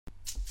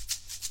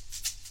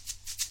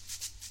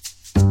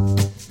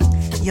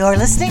You're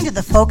listening to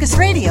The Focus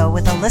Radio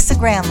with Alyssa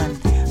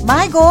Granlund.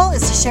 My goal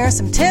is to share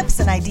some tips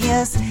and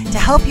ideas to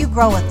help you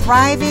grow a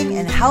thriving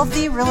and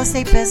healthy real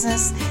estate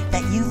business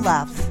that you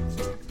love.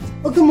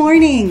 Well, good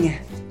morning.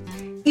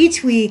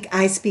 Each week,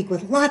 I speak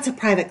with lots of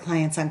private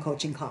clients on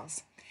coaching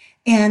calls.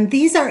 And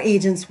these are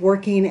agents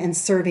working and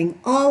serving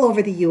all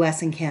over the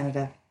U.S. and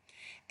Canada.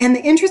 And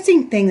the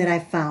interesting thing that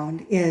I've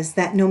found is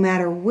that no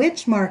matter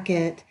which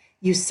market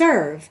you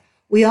serve,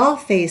 we all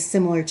face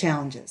similar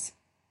challenges.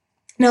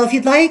 Now, if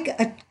you'd like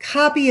a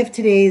copy of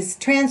today's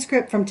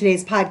transcript from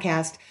today's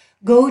podcast,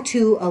 go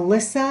to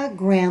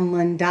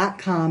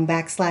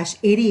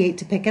alissagranlund.com/88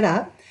 to pick it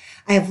up.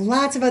 I have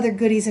lots of other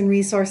goodies and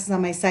resources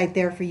on my site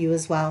there for you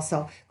as well.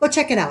 So go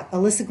check it out,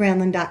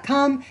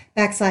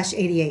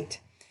 alissagranlund.com/88.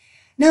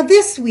 Now,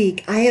 this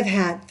week, I have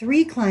had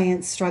 3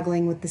 clients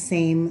struggling with the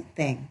same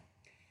thing.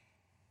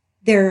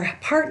 Their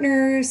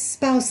partners,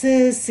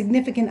 spouses,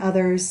 significant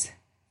others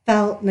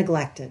felt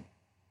neglected.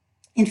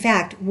 In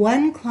fact,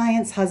 one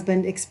client's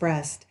husband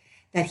expressed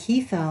that he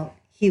felt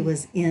he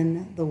was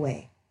in the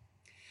way.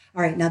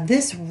 All right, now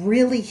this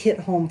really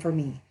hit home for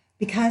me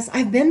because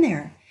I've been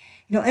there.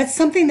 You know, it's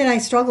something that I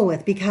struggle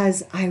with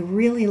because I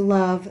really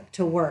love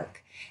to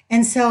work.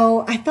 And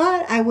so I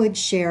thought I would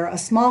share a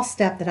small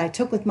step that I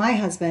took with my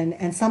husband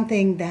and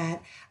something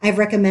that I've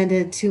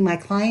recommended to my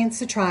clients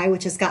to try,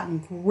 which has gotten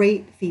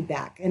great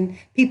feedback. And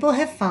people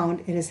have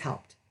found it has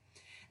helped.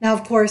 Now,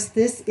 of course,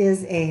 this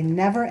is a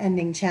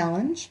never-ending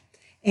challenge.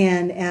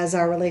 And as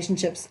our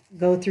relationships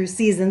go through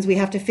seasons, we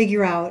have to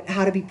figure out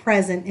how to be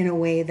present in a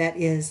way that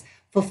is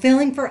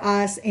fulfilling for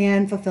us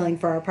and fulfilling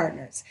for our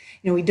partners.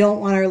 You know, we don't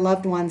want our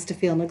loved ones to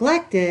feel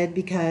neglected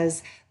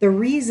because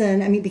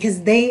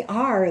because they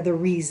are the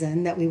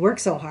reason that we work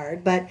so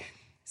hard. But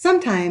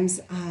sometimes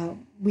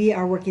we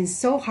are working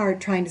so hard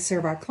trying to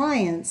serve our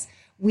clients,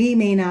 we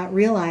may not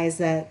realize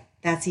that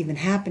that's even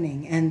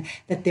happening and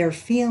that they're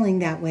feeling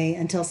that way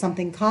until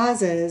something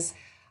causes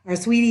our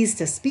sweeties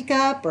to speak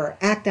up or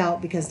act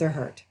out because they're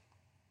hurt.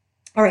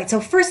 All right, so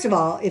first of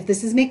all, if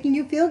this is making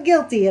you feel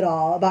guilty at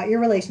all about your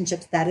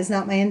relationships, that is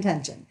not my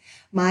intention.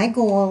 My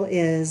goal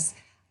is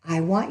I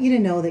want you to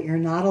know that you're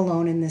not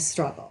alone in this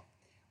struggle.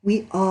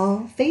 We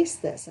all face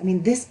this. I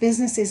mean, this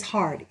business is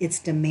hard. It's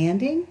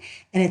demanding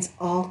and it's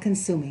all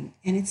consuming.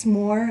 And it's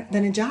more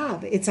than a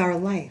job. It's our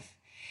life.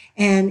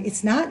 And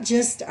it's not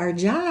just our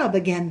job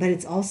again, but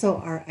it's also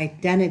our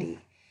identity.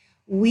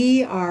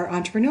 We are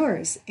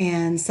entrepreneurs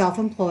and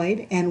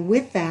self-employed, and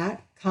with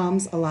that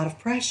comes a lot of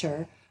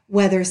pressure,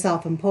 whether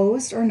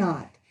self-imposed or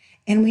not.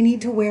 And we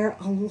need to wear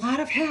a lot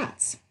of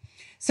hats.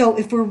 So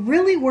if we're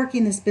really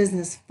working this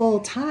business full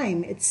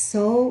time, it's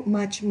so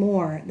much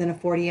more than a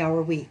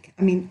 40-hour week.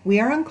 I mean, we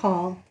are on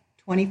call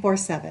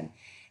 24/7,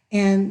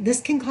 and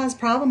this can cause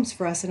problems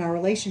for us in our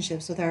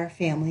relationships with our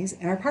families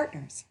and our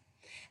partners,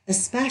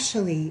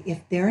 especially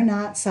if they're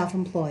not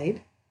self-employed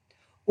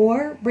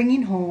or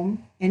bringing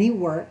home any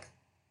work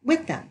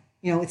with them.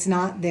 You know, it's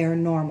not their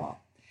normal.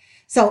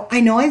 So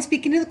I know I'm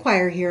speaking to the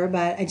choir here,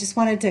 but I just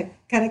wanted to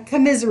kind of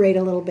commiserate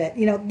a little bit.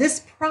 You know, this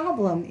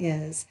problem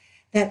is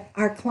that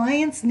our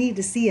clients need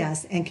to see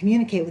us and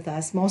communicate with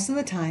us most of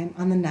the time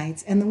on the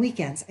nights and the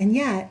weekends. And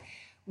yet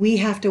we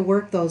have to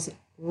work those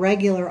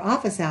regular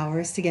office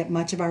hours to get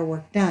much of our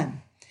work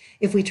done.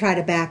 If we try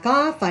to back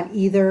off on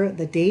either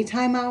the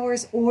daytime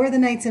hours or the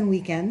nights and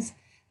weekends,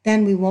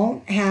 then we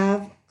won't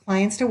have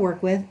clients to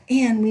work with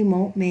and we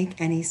won't make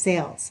any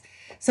sales.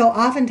 So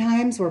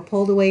oftentimes we're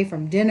pulled away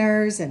from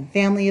dinners and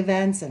family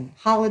events and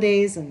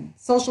holidays and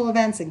social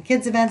events and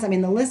kids events. I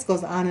mean, the list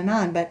goes on and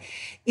on. But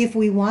if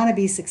we want to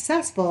be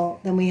successful,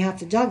 then we have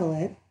to juggle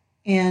it.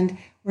 And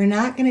we're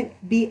not going to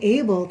be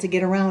able to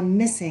get around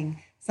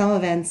missing some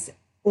events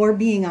or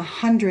being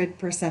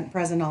 100%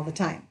 present all the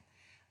time.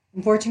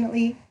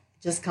 Unfortunately, it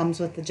just comes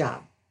with the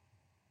job.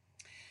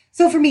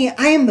 So for me,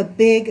 I am a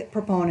big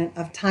proponent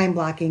of time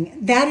blocking.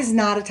 That is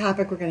not a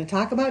topic we're going to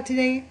talk about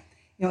today.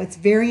 You know, it's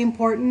very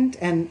important,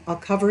 and I'll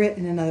cover it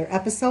in another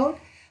episode.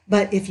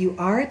 But if you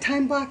are a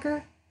time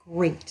blocker,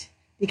 great,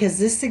 because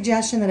this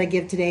suggestion that I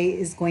give today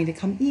is going to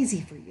come easy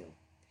for you.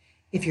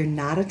 If you're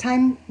not a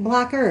time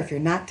blocker, if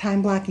you're not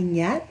time blocking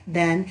yet,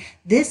 then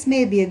this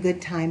may be a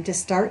good time to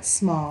start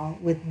small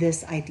with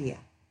this idea.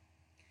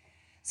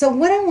 So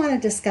what I want to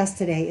discuss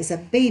today is a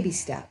baby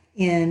step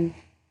in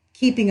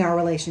keeping our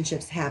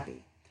relationships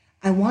happy.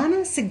 I want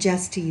to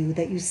suggest to you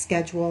that you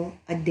schedule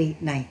a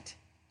date night.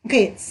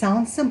 Okay, it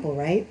sounds simple,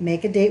 right?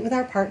 Make a date with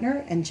our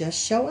partner and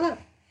just show up.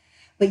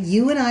 But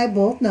you and I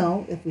both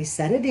know if we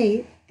set a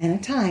date and a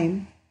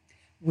time,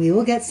 we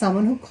will get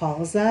someone who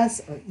calls us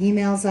or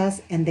emails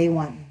us and they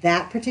want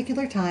that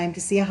particular time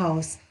to see a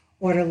house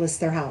or to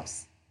list their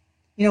house.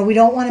 You know, we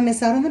don't want to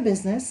miss out on the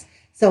business,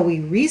 so we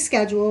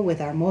reschedule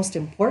with our most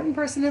important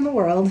person in the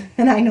world.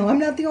 And I know I'm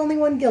not the only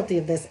one guilty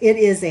of this. It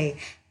is a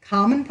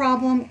common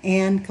problem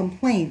and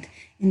complaint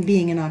in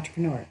being an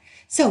entrepreneur.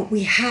 So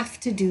we have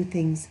to do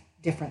things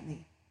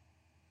differently.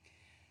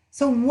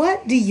 So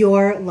what do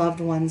your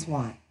loved ones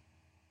want?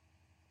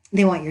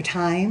 They want your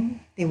time.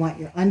 They want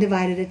your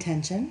undivided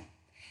attention.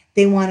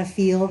 They want to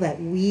feel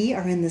that we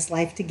are in this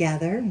life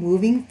together,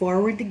 moving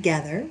forward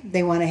together.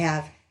 They want to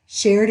have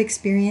shared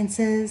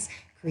experiences,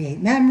 create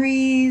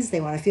memories.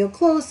 They want to feel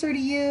closer to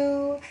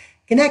you,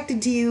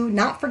 connected to you,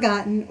 not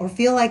forgotten, or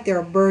feel like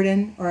they're a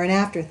burden or an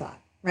afterthought,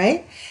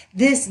 right?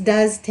 This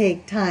does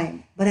take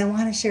time, but I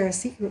want to share a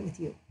secret with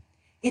you.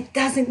 It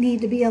doesn't need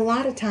to be a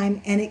lot of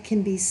time, and it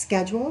can be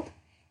scheduled,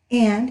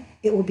 and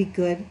it will be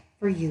good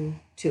for you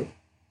too.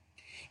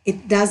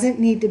 It doesn't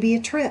need to be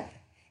a trip.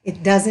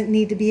 It doesn't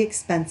need to be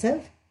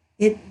expensive.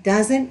 It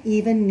doesn't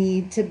even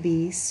need to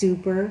be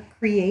super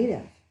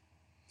creative.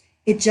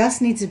 It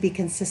just needs to be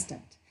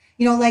consistent.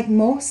 Like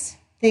most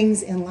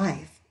things in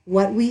life,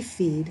 what we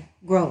feed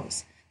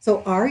grows.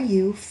 So are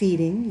you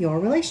feeding your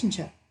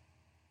relationship?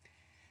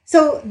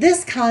 So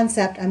this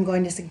concept I'm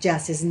going to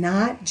suggest is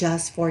not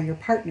just for your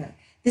partner.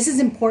 This is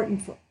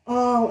important for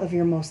all of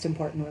your most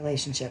important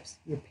relationships.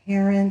 Your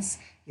parents,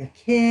 your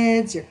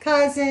kids, your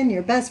cousin,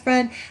 your best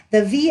friend,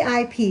 the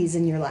VIPs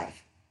in your life.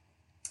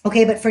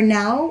 Okay, but for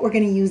now, we're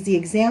going to use the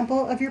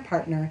example of your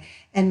partner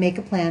and make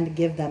a plan to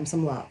give them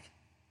some love.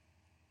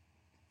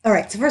 All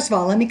right, so first of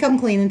all, let me come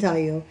clean and tell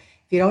you,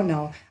 if you don't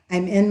know,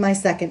 I'm in my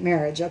second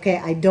marriage,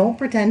 okay? I don't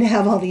pretend to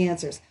have all the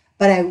answers,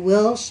 but I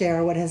will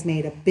share what has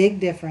made a big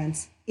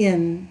difference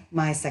in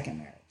my second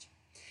marriage.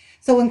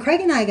 So when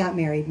Craig and I got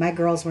married, my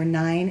girls were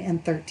 9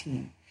 and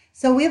 13.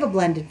 So we have a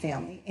blended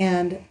family,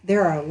 and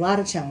there are a lot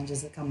of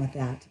challenges that come with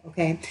that,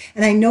 okay?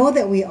 And I know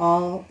that we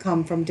all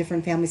come from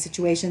different family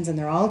situations, and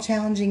they're all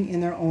challenging in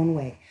their own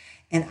way.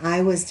 And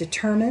I was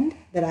determined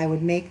that I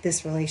would make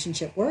this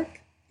relationship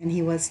work, and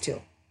he was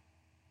too.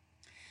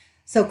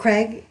 So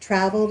Craig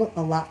traveled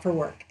a lot for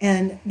work,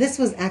 and this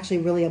was actually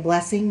really a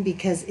blessing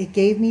because it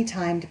gave me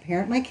time to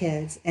parent my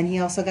kids, and he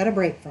also got a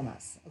break from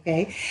us,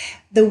 okay?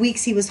 The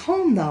weeks he was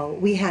home, though,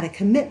 we had a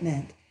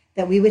commitment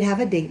that we would have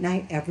a date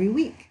night every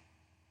week.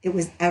 It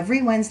was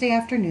every Wednesday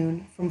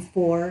afternoon from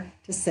 4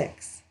 to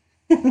 6.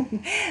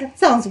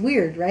 Sounds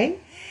weird,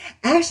 right?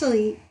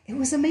 Actually, it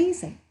was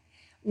amazing.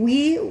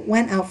 We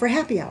went out for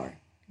happy hour.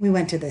 We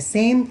went to the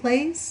same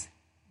place,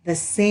 the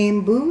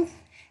same booth,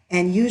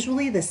 and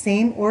usually the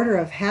same order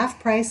of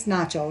half-price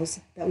nachos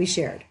that we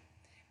shared.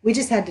 We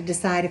just had to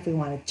decide if we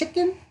wanted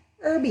chicken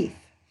or beef.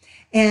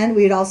 And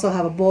we'd also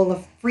have a bowl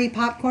of free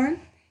popcorn.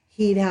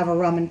 He'd have a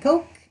rum and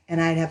Coke, and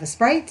I'd have a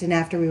Sprite. And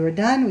after we were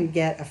done, we'd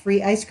get a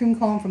free ice cream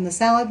cone from the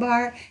salad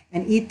bar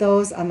and eat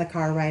those on the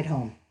car ride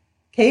home.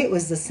 Okay, it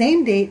was the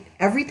same date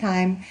every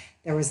time.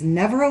 There was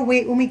never a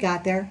wait when we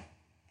got there,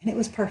 and it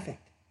was perfect.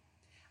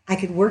 I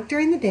could work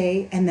during the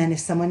day, and then if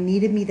someone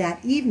needed me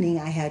that evening,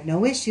 I had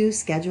no issue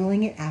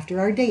scheduling it after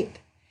our date.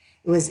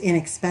 It was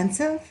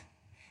inexpensive,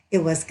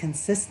 it was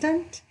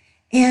consistent,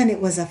 and it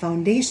was a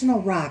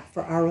foundational rock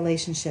for our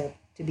relationship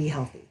to be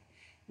healthy.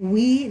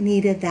 We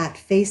needed that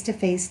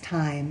face-to-face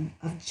time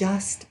of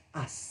just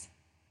us.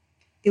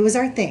 It was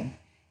our thing.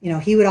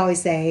 He would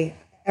always say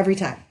every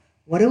time,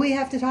 "What do we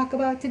have to talk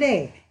about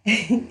today?"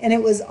 And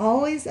it was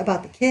always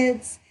about the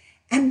kids,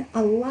 and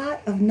a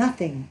lot of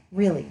nothing,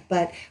 really.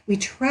 But we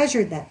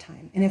treasured that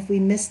time. And if we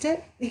missed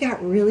it, we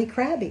got really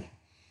crabby.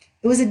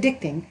 It was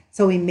addicting,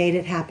 so we made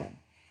it happen.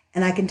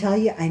 And I can tell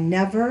you, I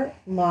never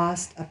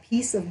lost a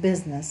piece of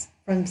business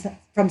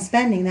from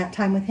spending that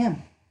time with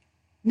him.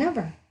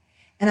 Never.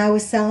 And I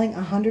was selling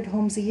 100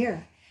 homes a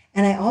year.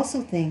 And I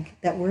also think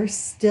that we're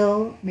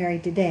still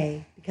married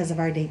today because of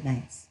our date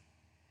nights.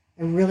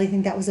 I really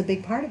think that was a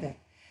big part of it.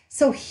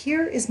 So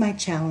here is my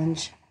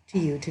challenge to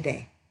you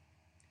today.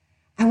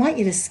 I want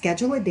you to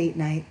schedule a date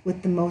night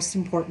with the most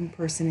important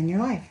person in your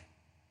life.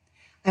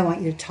 I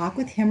want you to talk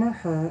with him or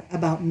her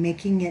about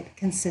making it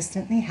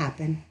consistently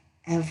happen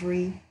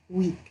every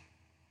week.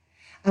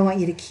 I want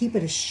you to keep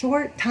it a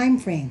short time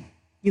frame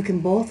you can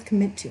both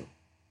commit to.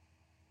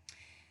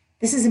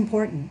 This is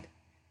important.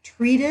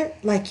 Treat it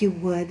like you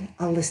would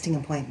a listing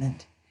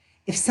appointment.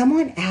 If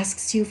someone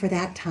asks you for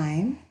that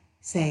time,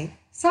 say,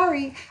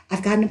 "Sorry,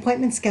 I've got an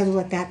appointment scheduled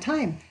at that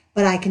time,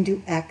 but I can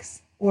do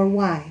X or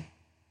Y."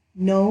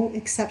 No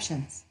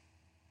exceptions,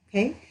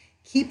 okay?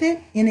 Keep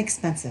it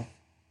inexpensive.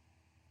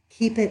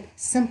 Keep it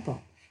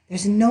simple.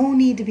 There's no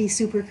need to be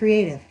super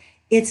creative.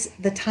 It's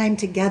the time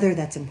together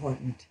that's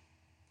important.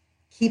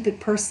 Keep it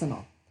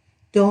personal.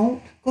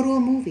 Don't go to a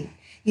movie.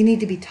 You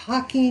need to be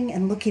talking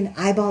and looking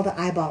eyeball to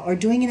eyeball or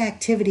doing an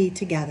activity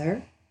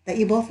together that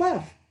you both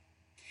love.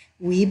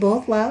 We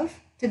both love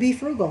to be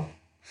frugal,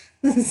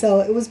 so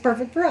it was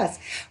perfect for us.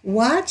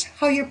 Watch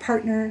how your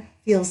partner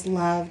feels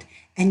loved,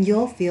 and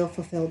you'll feel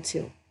fulfilled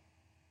too.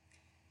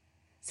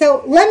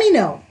 So let me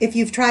know if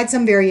you've tried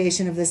some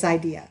variation of this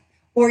idea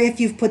or if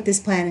you've put this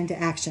plan into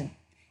action,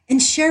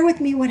 and share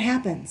with me what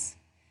happens.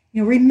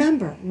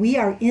 Remember, we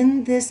are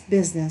in this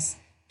business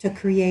to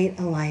create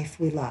a life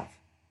we love.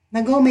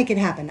 Now go make it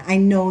happen. I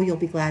know you'll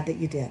be glad that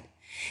you did.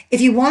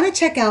 If you want to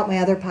check out my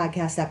other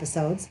podcast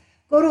episodes,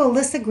 go to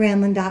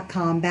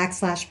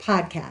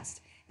alissagranlund.com/podcast.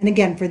 And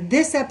again, for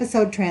this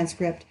episode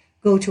transcript,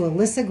 go to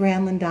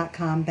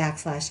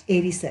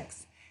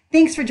alissagranlund.com/86.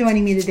 Thanks for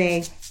joining me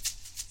today.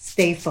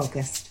 Stay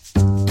focused.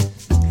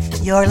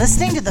 You're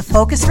listening to the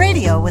Focus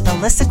Radio with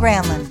Alyssa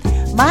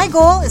Granlund. My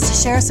goal is to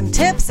share some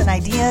tips and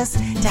ideas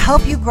to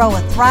help you grow a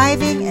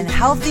thriving and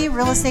healthy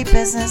real estate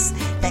business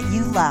that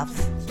you love.